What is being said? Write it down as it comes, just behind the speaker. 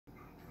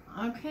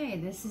Okay,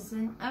 this is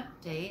an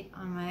update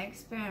on my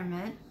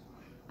experiment.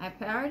 I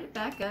powered it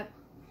back up.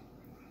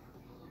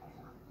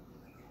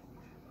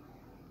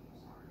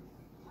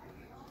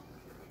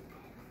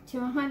 To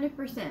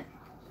 100%.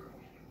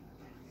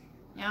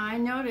 Now I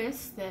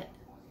noticed that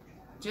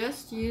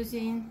just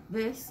using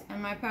this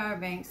and my power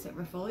banks that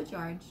were fully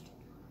charged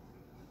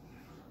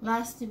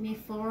lasted me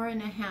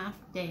 4.5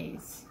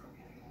 days,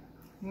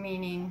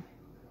 meaning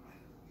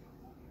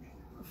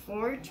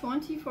 4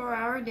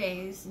 24-hour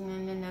days and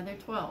then another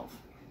 12.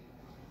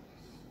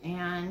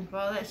 And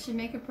while that should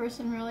make a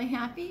person really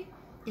happy,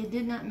 it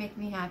did not make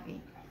me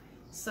happy.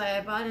 So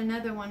I bought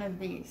another one of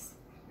these.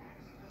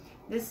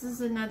 This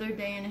is another 1.5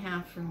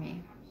 days for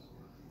me.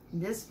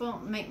 This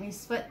won't make me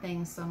sweat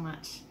things so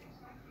much.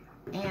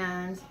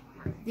 And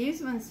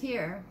these ones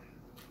here,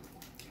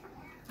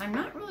 I'm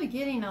not really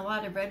getting a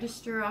lot of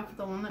register off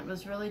the one that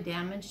was really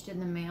damaged in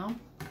the mail.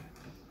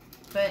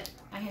 But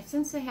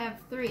since I have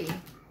 3,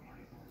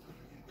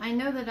 I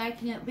know that I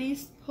can at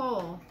least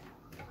pull,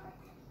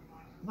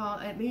 well,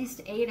 at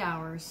least 8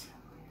 hours,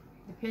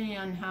 depending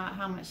on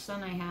how much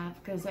sun I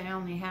have, because I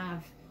only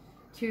have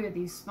 2 of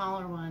these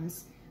smaller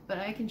ones. But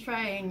I can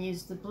try and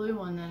use the blue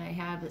one that I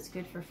have that's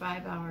good for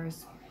 5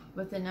 hours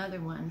with another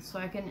one, so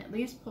I can at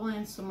least pull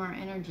in some more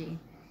energy.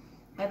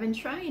 I've been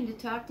trying to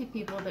talk to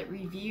people that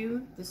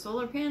review the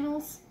solar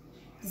panels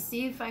to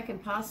see if I can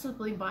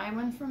possibly buy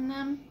one from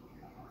them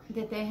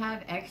that they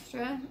have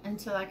extra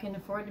until I can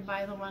afford to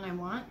buy the one I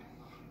want.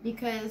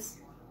 Because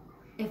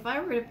if I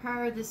were to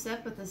power this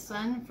up with the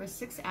sun for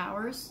 6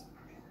 hours,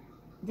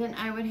 then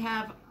I would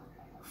have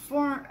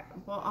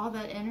all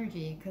that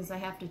energy, because I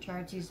have to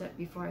charge these up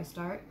before I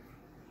start,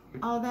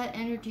 all that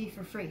energy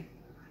for free.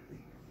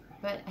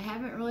 But I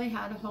haven't really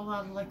had a whole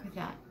lot of luck with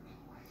that.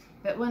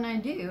 But when I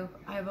do,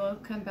 I will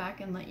come back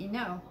and let you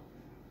know.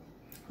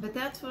 But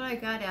that's what I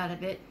got out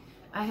of it.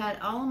 I had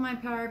all of my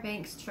power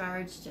banks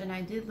charged, and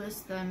I did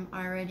list them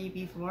already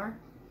before.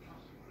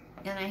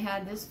 And I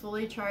had this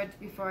fully charged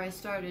before I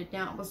started.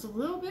 Now, it was a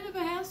little bit of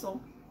a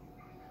hassle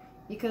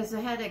because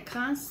I had to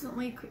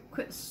constantly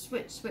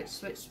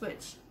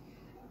switch.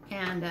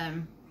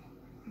 And,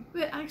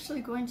 but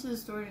actually going to the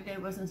store today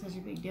wasn't such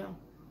a big deal.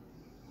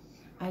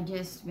 I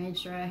just made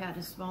sure I had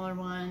a smaller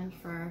one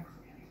for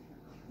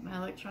my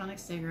electronic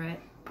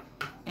cigarette.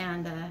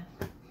 And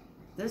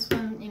this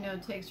one, you know,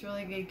 takes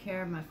really good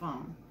care of my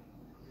phone.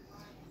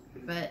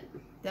 But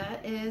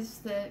that is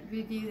the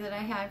review that I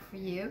have for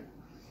you.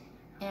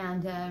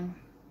 And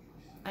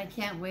I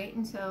can't wait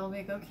until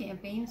we go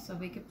camping so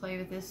we could play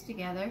with this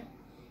together.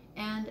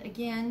 And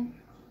again,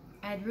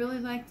 I'd really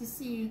like to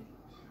see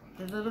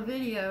the little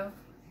video.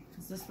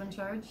 Is this one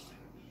charged?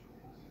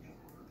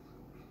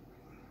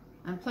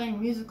 I'm playing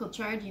musical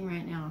charging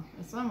right now.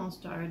 It's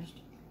almost charged.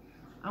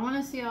 I want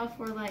to see all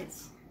 4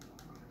 lights.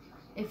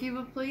 If you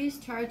will please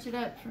charge it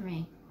up for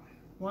me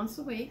once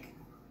a week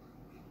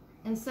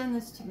and send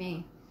this to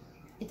me.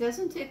 It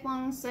doesn't take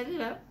long to set it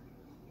up.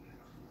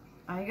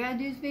 All you gotta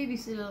do is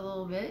babysit it a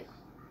little bit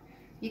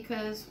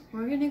because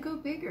we're gonna go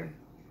bigger.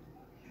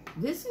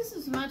 This is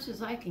as much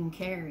as I can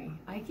carry.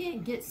 I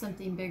can't get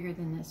something bigger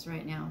than this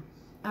right now.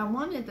 I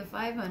wanted the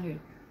 500.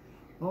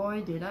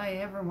 Boy, did I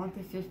ever want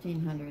the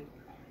 1500.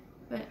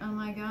 But oh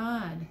my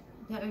God,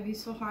 that would be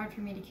so hard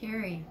for me to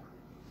carry.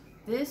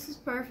 This is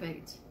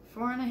perfect.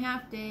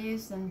 4.5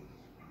 days, and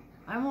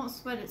I won't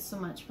sweat it so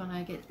much when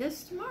I get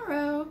this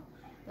tomorrow.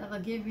 That'll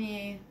give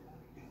me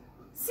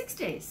 6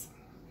 days.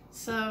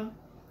 So,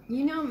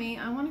 you know me,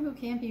 I want to go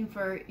camping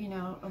for, you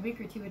know, a week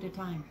or 2 at a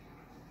time.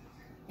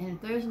 And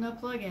if there's no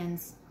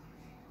plugins,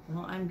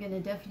 well, I'm going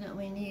to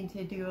definitely need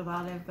to do a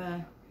lot of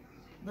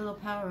little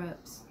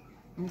power-ups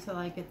until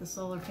I get the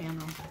solar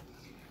panel.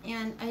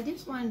 And I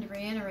just wanted to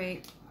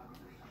reiterate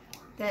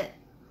that,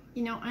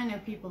 you know, I know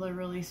people are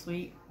really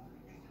sweet,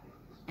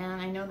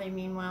 and I know they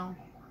mean well,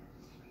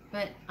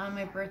 but on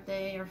my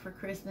birthday or for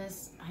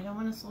Christmas, I don't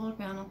want a solar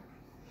panel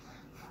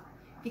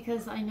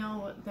because I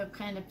know the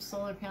kind of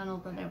solar panel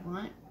that I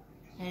want.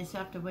 I just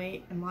have to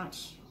wait and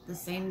watch the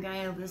same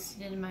guy I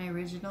listed in my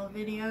original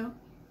video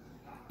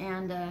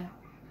and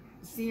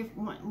see if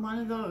one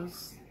of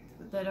those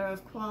that are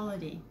of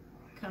quality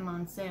come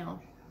on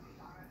sale.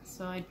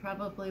 So I'd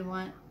probably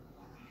want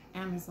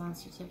Amazon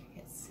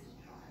certificates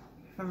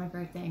for my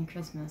birthday and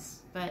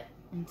Christmas. But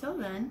until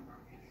then,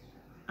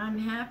 I'm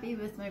happy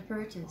with my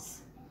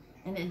purchase.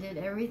 And it did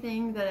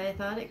everything that I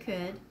thought it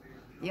could.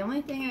 The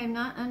only thing I'm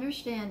not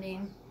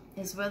understanding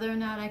is whether or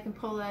not I can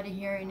pull out of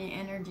here any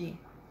energy.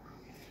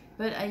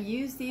 But I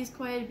use these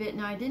quite a bit.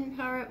 Now, I didn't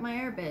power up my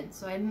airbed,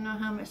 so I don't know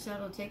how much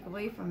that'll take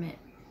away from it.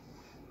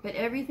 But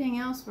everything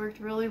else worked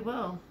really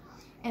well.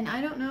 And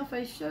I don't know if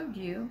I showed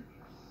you,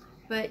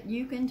 but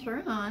you can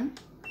turn on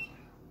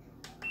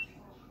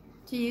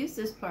to use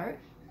this part,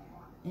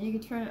 and you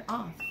can turn it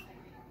off.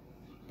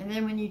 And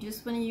then when you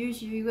just want to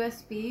use your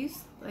USBs,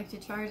 like to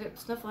charge up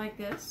stuff like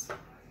this,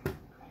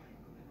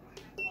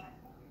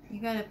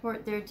 you got a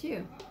port there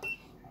too.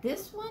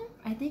 This one,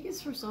 I think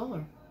is for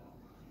solar,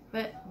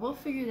 but we'll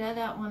figure that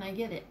out when I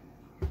get it.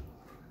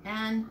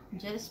 And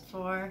just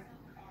for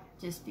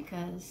just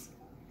because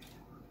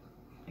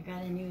I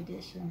got a new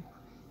addition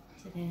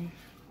today.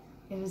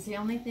 It was the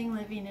only thing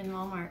living in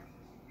Walmart.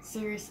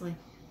 Seriously.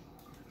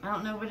 I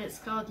don't know what it's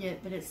called yet,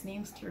 but its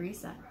name's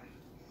Teresa.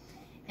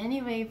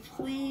 Anyway,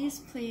 please,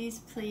 please,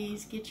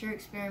 please get your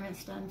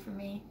experiments done for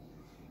me.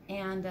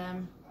 And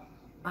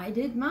I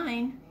did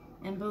mine,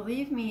 and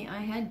believe me, I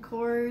had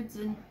cords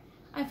and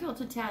I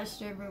felt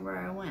attached everywhere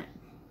I went.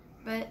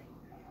 But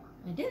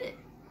I did it.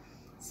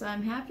 So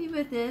I'm happy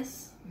with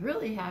this,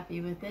 really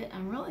happy with it.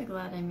 I'm really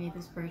glad I made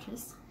this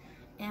purchase.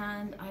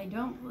 And I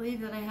don't believe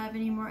that I have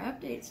any more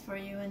updates for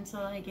you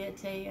until I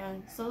get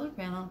a solar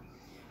panel.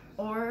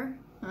 Or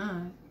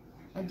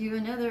I do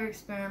another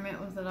experiment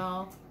with it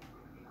all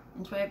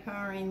and try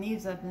powering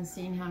these up and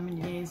seeing how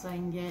many days I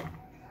can get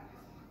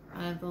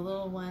out of the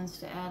little ones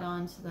to add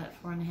on to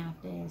that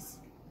 4.5 days.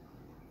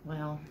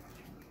 Well,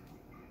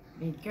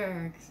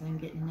 bigger, because I'm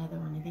getting another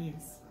one of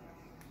these.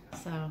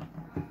 So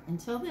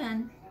until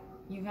then,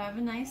 you have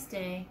a nice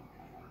day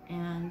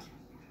and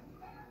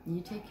you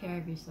take care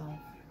of yourself.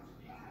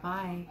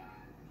 Bye.